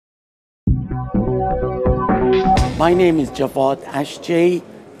My name is Javad Ashjaee.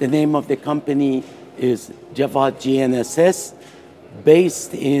 The name of the company is Javad GNSS,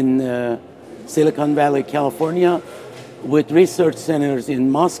 based in Silicon Valley, California, with research centers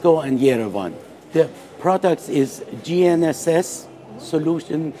in Moscow and Yerevan. The product is GNSS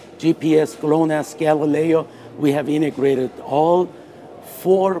solution, GPS, GLONASS, Galileo. We have integrated all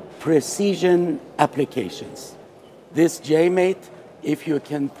for precision applications. This JMate, if you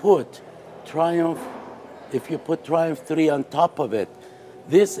can put Triumph, if you put Triumph 3 on top of it,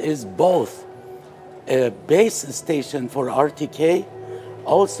 this is both a base station for RTK,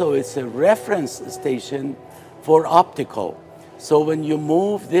 also it's a reference station for optical. So when you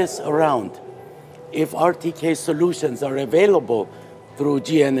move this around, if RTK solutions are available through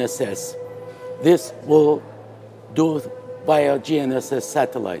GNSS, this will do via GNSS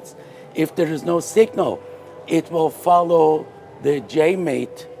satellites. If there is no signal, it will follow the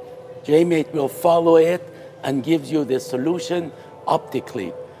JMate. JMate will follow it and gives you the solution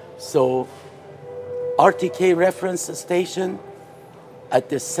optically. So RTK reference station at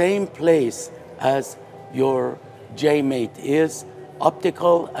the same place as your JMate is,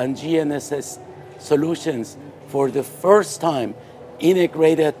 optical and GNSS solutions for the first time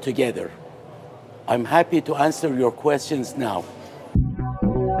integrated together. I'm happy to answer your questions now.